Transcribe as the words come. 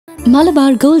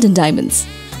Malabar Gold and Diamonds.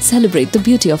 Celebrate the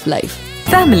beauty of life.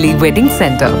 Family Wedding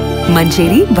Center.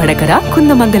 Manjeri, Vadakara,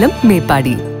 Kunnamangalam,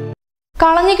 Meppadi.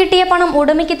 കളഞ്ഞു കിട്ടിയ പണം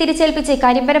ഉടമയ്ക്ക് തിരിച്ചേൽപ്പിച്ച്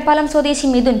കരിമ്പനപ്പാലം സ്വദേശി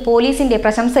മിഥുൻ പോലീസിന്റെ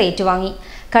പ്രശംസ ഏറ്റുവാങ്ങി.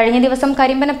 കഴിഞ്ഞ ദിവസം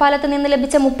കരിമ്പനപ്പാലത്ത് നിന്ന്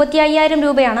ലഭിച്ച 35,000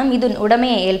 രൂപയാണ് മിഥുൻ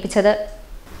ഉടമയെ ഏൽപ്പിച്ചത്.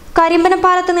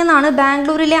 കരിമ്പനപ്പാലത്ത് നിന്നാണ്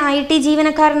ബാംഗ്ലൂരിലെ IT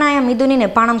ജീവനക്കാരനായ മിഥുനിന്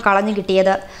പണം കളഞ്ഞു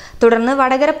കിട്ടിയത്. തുടർന്ന്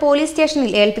വടകര പോലീസ്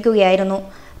സ്റ്റേഷനിൽ ഏൽപ്പിക്കുകയായിരുന്നു.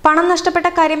 പണം നഷ്ടപ്പെട്ട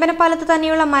കരിമ്പനപ്പാലത്ത്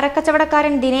തന്നെയുള്ള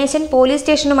മരക്കച്ചവടക്കാരൻ ദിനേശൻ പോലീസ്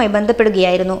സ്റ്റേഷനുമായി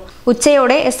ബന്ധപ്പെടുകയായിരുന്നു.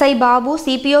 ഉച്ചയോടെ SI ബാബു,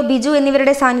 CPO ബിജു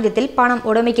എന്നിവരുടെ സാന്നിധ്യത്തിൽ പണം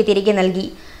ഉടമയ്ക്ക് തിരികെ നൽകി.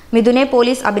 മിഥുനെ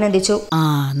പോലീസ് അഭിനന്ദിച്ചു.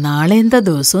 നാളെ എന്താ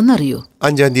ദിവസം അറിയോ?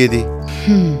 5-ാം തീയതി.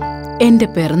 എന്റെ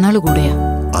പിറന്നാൾ കൂടെയാ.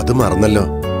 അത് മറന്നല്ലോ.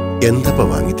 എന്താ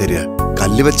വാങ്ങിത്തരിക?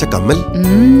 കല്ല് വെച്ച കമ്മൽ.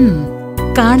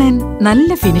 കാണാൻ നല്ല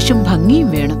ഫിനിഷും ഭംഗിയും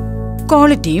വേണം,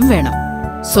 ക്വാളിറ്റിയും വേണം.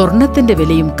 സ്വർണത്തിന്റെ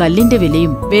വിലയും കല്ലിന്റെ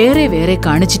വിലയും വേറെ വേറെ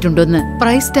കാണിച്ചിട്ടുണ്ടോന്ന്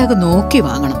പ്രൈസ് ടാഗ് നോക്കി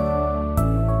വാങ്ങണം.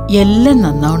 എല്ലാം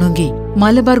നന്നാവണമെങ്കിൽ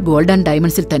മലബാർ ഗോൾഡ് ആൻഡ്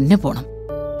ഡയമണ്ട്സിൽ തന്നെ പോണം.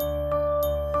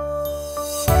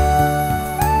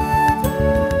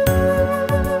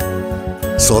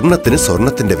 സ്വർണത്തിന്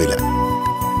സ്വർണത്തിന്റെ വില,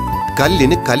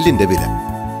 കല്ലിന് കല്ലിന്റെ വില.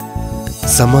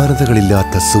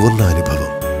 സമാനതകളില്ലാത്ത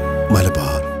സുവർണാനുഭവം.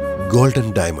 Malabar golden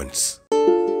diamonds.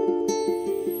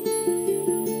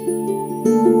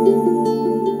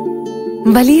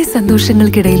 വലിയ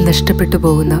സന്തോഷങ്ങൾക്കിടയിൽ നഷ്ടപ്പെട്ടു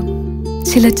പോകുന്ന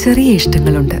ചില ചെറിയ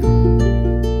ഇഷ്ടങ്ങളുണ്ട്.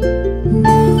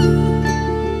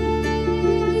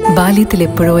 ബാല്യത്തിൽ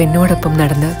എപ്പോഴോ എന്നോടൊപ്പം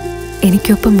നടന്ന്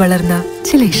എനിക്കൊപ്പം വളർന്ന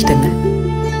ചില ഇഷ്ടങ്ങൾ.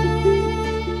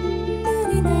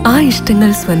 ആ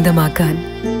ഇഷ്ടങ്ങൾ സ്വന്തമാക്കാൻ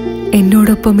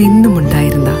എന്നോടൊപ്പം എന്നും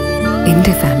ഉണ്ടായിരുന്ന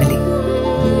എന്റെ ഫാമിലി.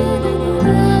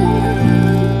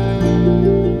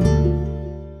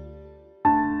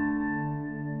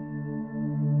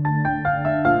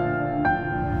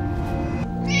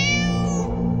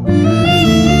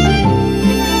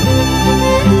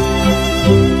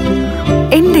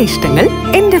 എന്റെ ഇഷ്ടങ്ങൾ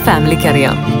എന്റെ ഫാമിലിക്ക്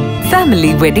അറിയാം. Family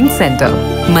wedding centre,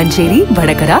 Manjeri,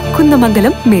 Vadakara,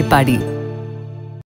 Kunnamangalam, Meppadi.